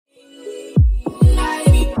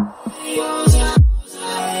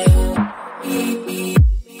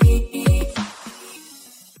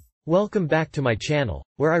Welcome back to my channel,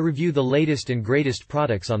 where I review the latest and greatest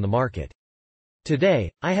products on the market. Today,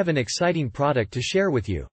 I have an exciting product to share with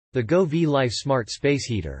you, the Goveelife Smart Space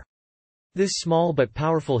Heater. This small but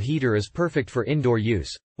powerful heater is perfect for indoor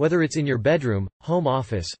use, whether it's in your bedroom, home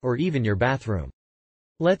office, or even your bathroom.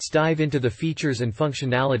 Let's dive into the features and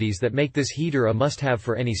functionalities that make this heater a must-have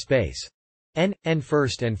for any space.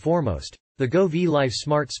 First and foremost, the Goveelife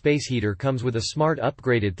Smart Space Heater comes with a smart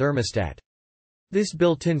upgraded thermostat. This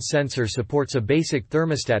built-in sensor supports a basic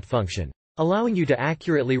thermostat function, allowing you to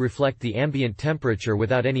accurately reflect the ambient temperature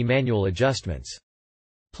without any manual adjustments.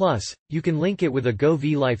 Plus, you can link it with a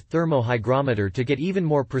Goveelife thermohygrometer to get even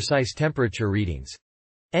more precise temperature readings.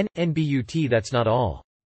 But that's not all.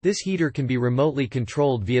 This heater can be remotely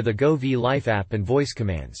controlled via the Goveelife app and voice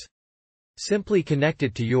commands. Simply connect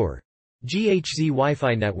it to your GHZ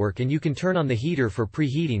Wi-Fi network and you can turn on the heater for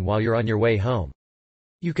preheating while you're on your way home.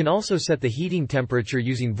 You can also set the heating temperature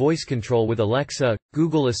using voice control with Alexa,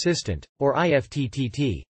 Google Assistant, or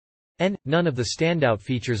IFTTT. None of the standout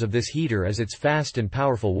features of this heater is its fast and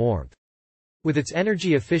powerful warmth. With its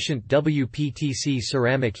energy-efficient WPTC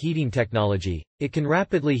ceramic heating technology, it can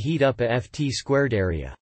rapidly heat up a ft²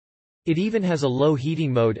 area. It even has a low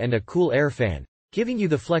heating mode and a cool air fan, giving you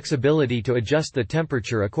the flexibility to adjust the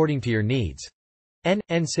temperature according to your needs.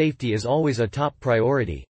 Safety is always a top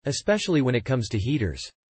priority, especially when it comes to heaters.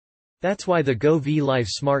 That's why the Goveelife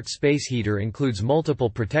Smart Space Heater includes multiple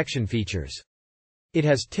protection features. It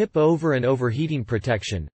has tip-over and overheating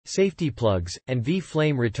protection, safety plugs, and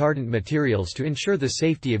flame retardant materials to ensure the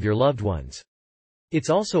safety of your loved ones. It's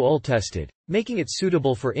also oil-tested, making it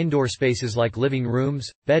suitable for indoor spaces like living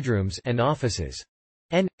rooms, bedrooms, and offices.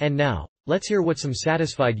 And now, let's hear what some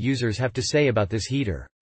satisfied users have to say about this heater.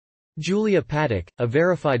 Julia Paddock, a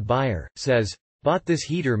verified buyer, says, "Bought this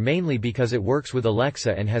heater mainly because it works with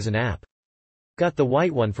Alexa and has an app. Got the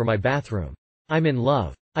white one for my bathroom. I'm in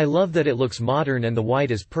love. I love that it looks modern and the white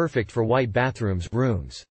is perfect for white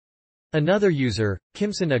rooms." Another user,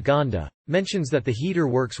 Kimson Aganda, mentions that the heater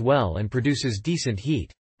works well and produces decent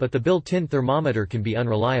heat, but the built-in thermometer can be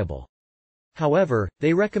unreliable. However,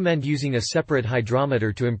 they recommend using a separate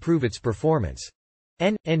hydrometer to improve its performance.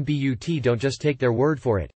 But don't just take their word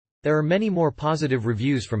for it. There are many more positive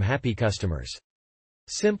reviews from happy customers.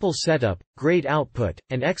 Simple setup, great output,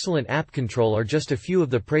 and excellent app control are just a few of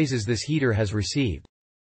the praises this heater has received.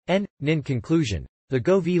 In conclusion, the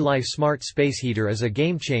Goveelife Smart Space Heater is a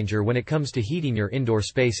game-changer when it comes to heating your indoor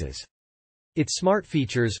spaces. Its smart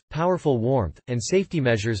features, powerful warmth, and safety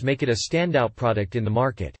measures make it a standout product in the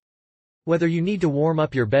market. Whether you need to warm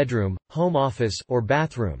up your bedroom, home office, or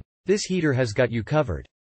bathroom, this heater has got you covered.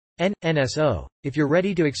 If you're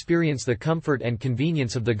ready to experience the comfort and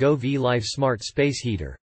convenience of the Goveelife Smart Space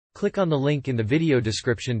Heater, click on the link in the video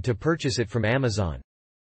description to purchase it from Amazon.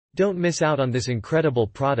 Don't miss out on this incredible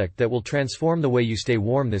product that will transform the way you stay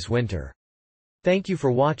warm this winter. Thank you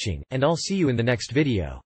for watching, and I'll see you in the next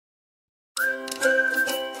video.